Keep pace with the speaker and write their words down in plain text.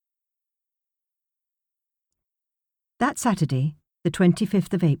That Saturday, the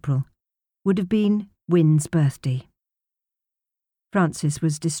 25th of April, would have been Wynne's birthday. Frances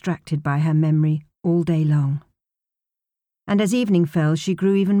was distracted by her memory all day long. And as evening fell, she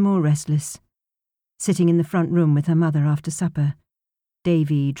grew even more restless, sitting in the front room with her mother after supper,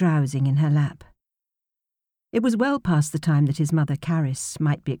 Davy drowsing in her lap. It was well past the time that his mother, Caris,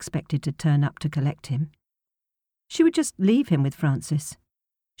 might be expected to turn up to collect him. She would just leave him with Frances.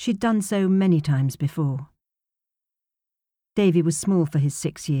 She'd done so many times before. Davy was small for his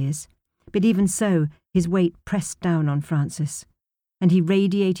 6 years, but even so, his weight pressed down on Frances, and he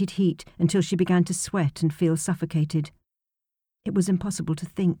radiated heat until she began to sweat and feel suffocated. It was impossible to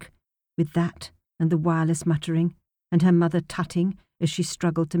think, with that and the wireless muttering, and her mother tutting as she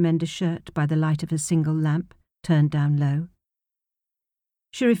struggled to mend a shirt by the light of a single lamp, turned down low.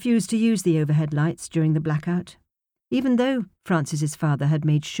 She refused to use the overhead lights during the blackout, even though Frances's father had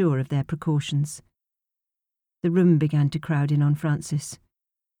made sure of their precautions. The room began to crowd in on Frances.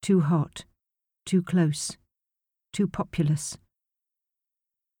 Too hot, too close, too populous.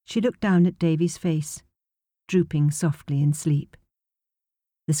 She looked down at Davy's face, drooping softly in sleep.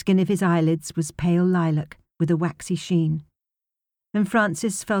 The skin of his eyelids was pale lilac with a waxy sheen, and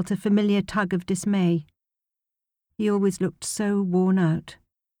Frances felt a familiar tug of dismay. He always looked so worn out.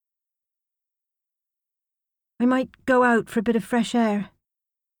 "I might go out for a bit of fresh air,"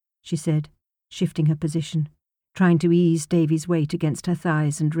 she said, shifting her position, trying to ease Davy's weight against her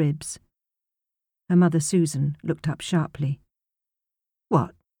thighs and ribs. Her mother, Susan, looked up sharply.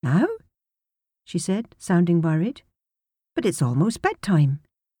 "What, now?" she said, sounding worried. "But it's almost bedtime."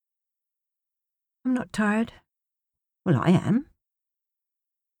 "I'm not tired." "Well, I am.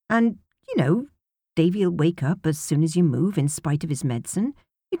 And, Davy'll wake up as soon as you move in spite of his medicine.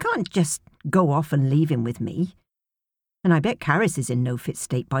 You can't just go off and leave him with me. And I bet Caris is in no fit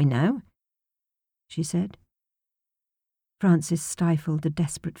state by now," she said. Frances stifled a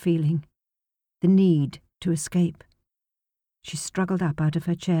desperate feeling, the need to escape. She struggled up out of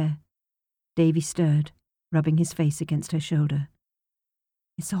her chair. Davy stirred, rubbing his face against her shoulder.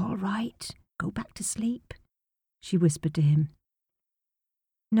 "It's all right. Go back to sleep," she whispered to him.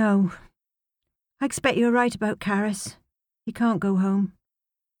 "No. I expect you're right about Caris. He can't go home."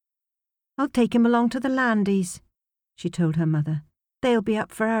 "I'll take him along to the Landys," she told her mother. "They'll be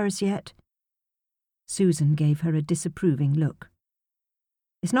up for hours yet." Susan gave her a disapproving look.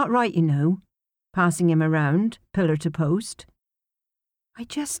 "It's not right, passing him around, pillar to post." I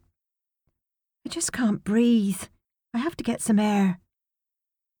just can't breathe. I have to get some air."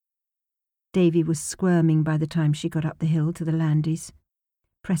 Davy was squirming by the time she got up the hill to the Landys,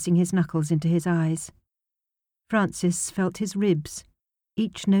 pressing his knuckles into his eyes. Frances felt his ribs,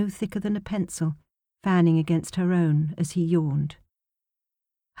 each no thicker than a pencil, fanning against her own as he yawned.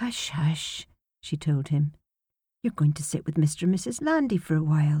 "Hush, hush," she told him. "You're going to sit with Mr. and Mrs. Landy for a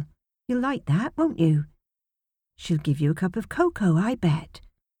while. You'll like that, won't you? She'll give you a cup of cocoa, I bet."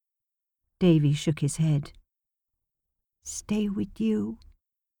 Davy shook his head. "Stay with you,"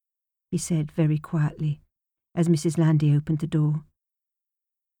 he said very quietly, as Mrs. Landy opened the door.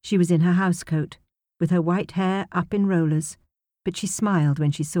 She was in her housecoat, with her white hair up in rollers, but she smiled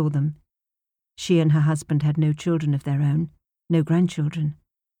when she saw them. She and her husband had no children of their own, no grandchildren.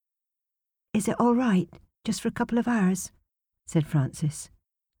 "Is it all right, just for a couple of hours?" said Frances.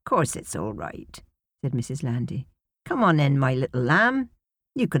 "Course it's all right," said Mrs. Landy. "Come on in, my little lamb.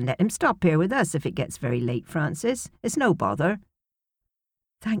 You can let him stop here with us if it gets very late, Frances. It's no bother."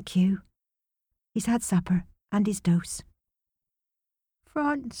 "Thank you. He's had supper and his dose."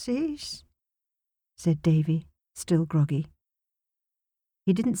 "Frances," said Davy, still groggy.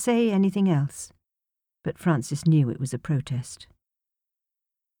 He didn't say anything else, but Frances knew it was a protest.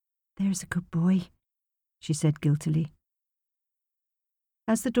 "There's a good boy," she said guiltily.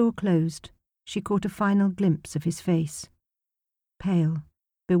 As the door closed, she caught a final glimpse of his face. Pale,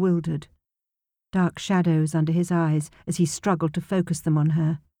 bewildered, dark shadows under his eyes as he struggled to focus them on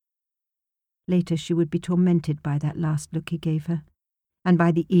her. Later she would be tormented by that last look he gave her, and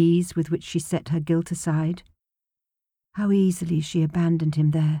by the ease with which she set her guilt aside. How easily she abandoned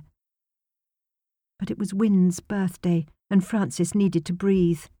him there. But it was Wynne's birthday, and Frances needed to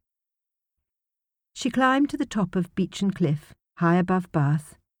breathe. She climbed to the top of Beechen Cliff, high above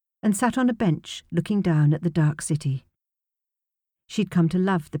Bath, and sat on a bench looking down at the dark city. She'd come to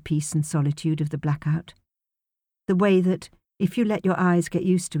love the peace and solitude of the blackout, the way that, if you let your eyes get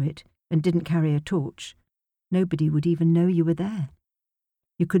used to it and didn't carry a torch, nobody would even know you were there.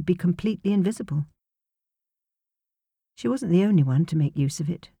 You could be completely invisible. She wasn't the only one to make use of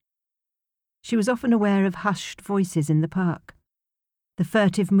it. She was often aware of hushed voices in the park, the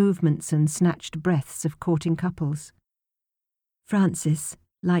furtive movements and snatched breaths of courting couples, Frances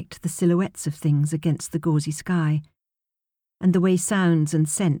liked the silhouettes of things against the gauzy sky, and the way sounds and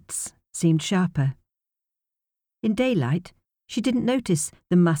scents seemed sharper. In daylight, she didn't notice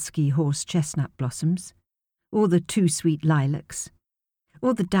the musky horse-chestnut blossoms, or the too-sweet lilacs,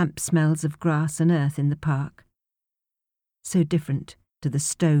 or the damp smells of grass and earth in the park. So different to the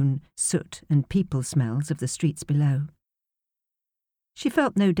stone, soot and people smells of the streets below. She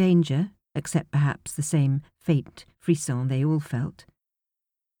felt no danger, except perhaps the same faint frisson they all felt.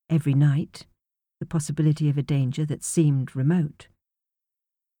 Every night, the possibility of a danger that seemed remote.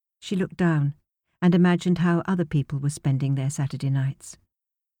 She looked down and imagined how other people were spending their Saturday nights.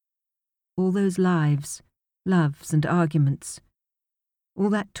 All those lives, loves and arguments, all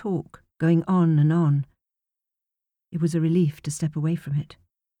that talk going on and on. It was a relief to step away from it.